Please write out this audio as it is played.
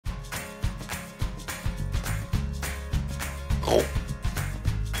Hello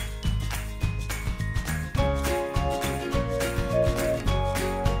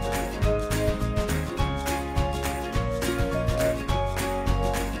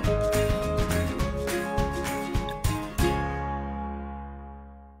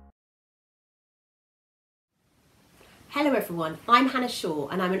everyone, I'm Hannah Shaw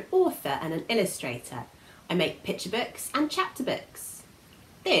and I'm an author and an illustrator. I make picture books and chapter books.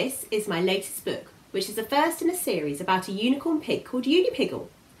 This is my latest book, which is the first in a series about a unicorn pig called Unipiggle.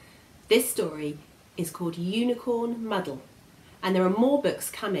 This story is called Unicorn Muddle, and there are more books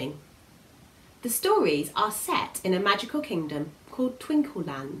coming. The stories are set in a magical kingdom called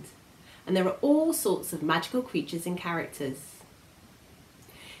Twinkleland, and there are all sorts of magical creatures and characters.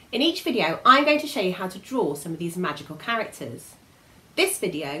 In each video, I'm going to show you how to draw some of these magical characters. This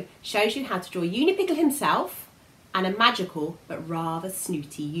video shows you how to draw Unipiggle himself and a magical but rather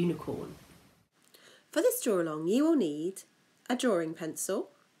snooty unicorn. For this draw along, you will need a drawing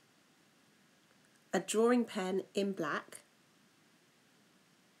pencil, a drawing pen in black.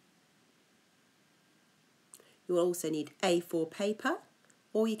 You will also need A4 paper,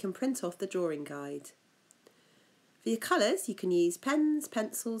 or you can print off the drawing guide. For your colours, you can use pens,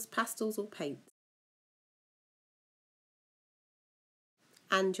 pencils, pastels or paint.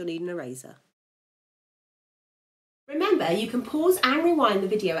 And you'll need an eraser. Remember, you can pause and rewind the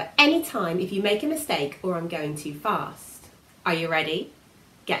video at any time if you make a mistake or I'm going too fast. Are you ready?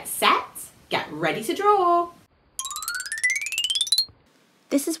 Get set, get ready to draw!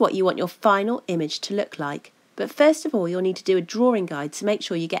 This is what you want your final image to look like, but first of all you'll need to do a drawing guide to make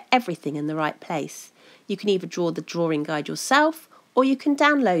sure you get everything in the right place. You can either draw the drawing guide yourself or you can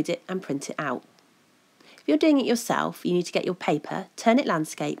download it and print it out. If you're doing it yourself, you need to get your paper, turn it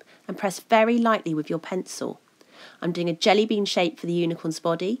landscape and press very lightly with your pencil. I'm doing a jelly bean shape for the unicorn's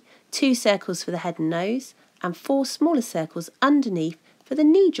body, 2 circles for the head and nose and 4 smaller circles underneath for the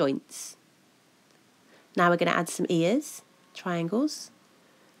knee joints. Now we're going to add some ears, triangles,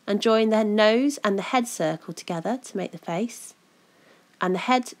 and join the nose and the head circle together to make the face, and the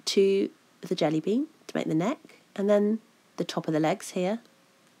head to the jelly bean to make the neck, and then the top of the legs here,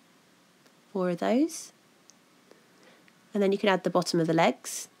 4 of those, and then you can add the bottom of the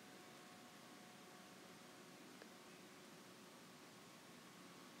legs,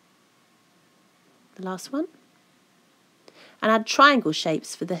 the last one, and add triangle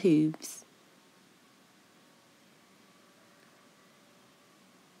shapes for the hooves.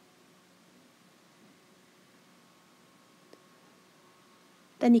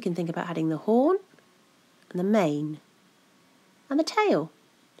 Then you can think about adding the horn and the mane and the tail.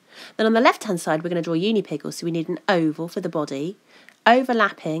 Then on the left hand side we're going to draw Unipiggle, so we need an oval for the body,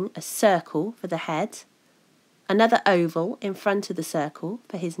 overlapping a circle for the head, another oval in front of the circle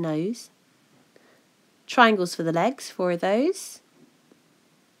for his nose, triangles for the legs, 4 of those.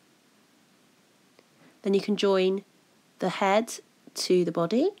 Then you can join the head to the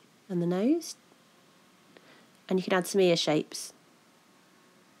body and the nose, and you can add some ear shapes.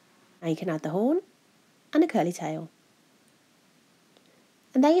 Now you can add the horn and a curly tail.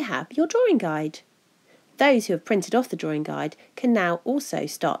 And there you have your drawing guide. Those who have printed off the drawing guide can now also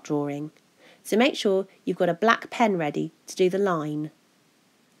start drawing. So make sure you've got a black pen ready to do the line.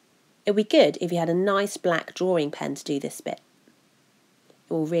 It would be good if you had a nice black drawing pen to do this bit.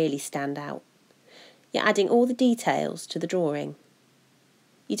 It will really stand out. You're adding all the details to the drawing.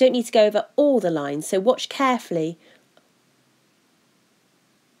 You don't need to go over all the lines, so watch carefully.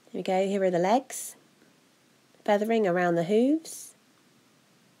 Here we go, here are the legs, feathering around the hooves.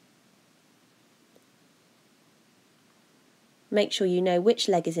 Make sure you know which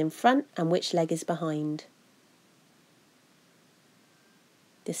leg is in front and which leg is behind.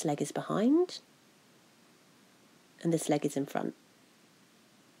 This leg is behind and this leg is in front.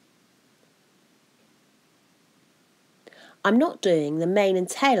 I'm not doing the mane and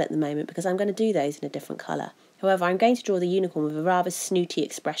tail at the moment because I'm going to do those in a different colour. However, I'm going to draw the unicorn with a rather snooty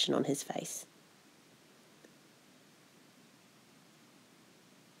expression on his face.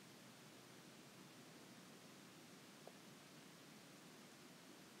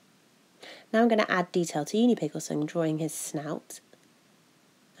 Now I'm going to add detail to Unipiggle, so I'm drawing his snout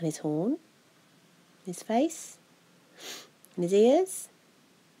and his horn, his face and his ears.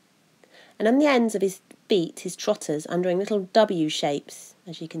 And on the ends of his feet, his trotters, I'm drawing little W shapes,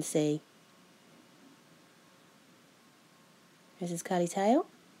 as you can see. Here's his curly tail,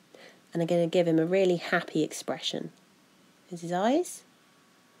 and I'm going to give him a really happy expression. Here's his eyes,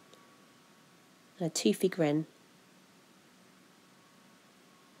 and a toothy grin,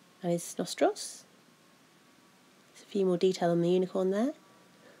 and his nostrils. There's a few more detail on the unicorn there.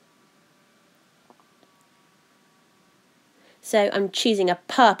 So I'm choosing a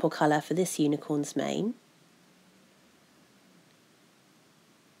purple colour for this unicorn's mane.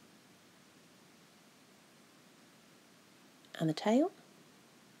 And the tail.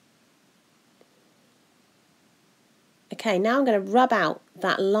 Okay, now I'm going to rub out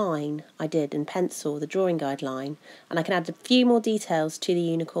that line I did in pencil, the drawing guide line, and I can add a few more details to the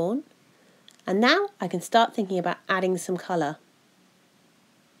unicorn. And now I can start thinking about adding some colour.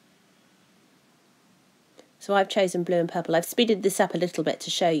 So I've chosen blue and purple. I've speeded this up a little bit to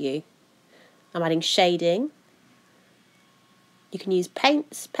show you. I'm adding shading. You can use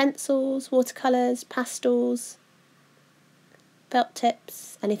paints, pencils, watercolours, pastels, felt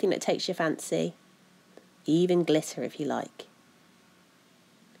tips, anything that takes your fancy. Even glitter if you like.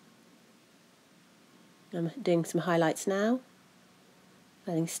 I'm doing some highlights now.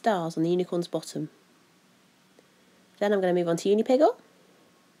 Adding stars on the unicorn's bottom. Then I'm going to move on to Unipiggle.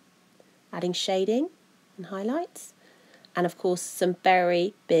 Adding shading and highlights. And of course some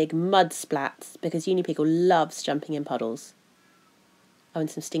very big mud splats because Unipiggle loves jumping in puddles. Oh, and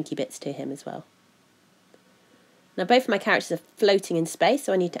some stinky bits to him as well. Now both of my characters are floating in space,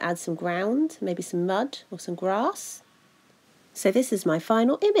 so I need to add some ground, maybe some mud or some grass. So this is my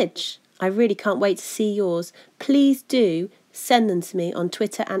final image. I really can't wait to see yours. Please do send them to me on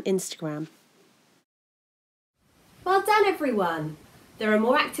Twitter and Instagram. Well done everyone! There are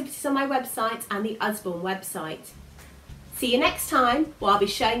more activities on my website and the Usborne website. See you next time, where I'll be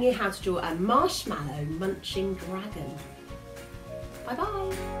showing you how to draw a marshmallow munching dragon. Bye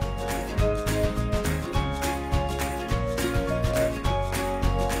bye!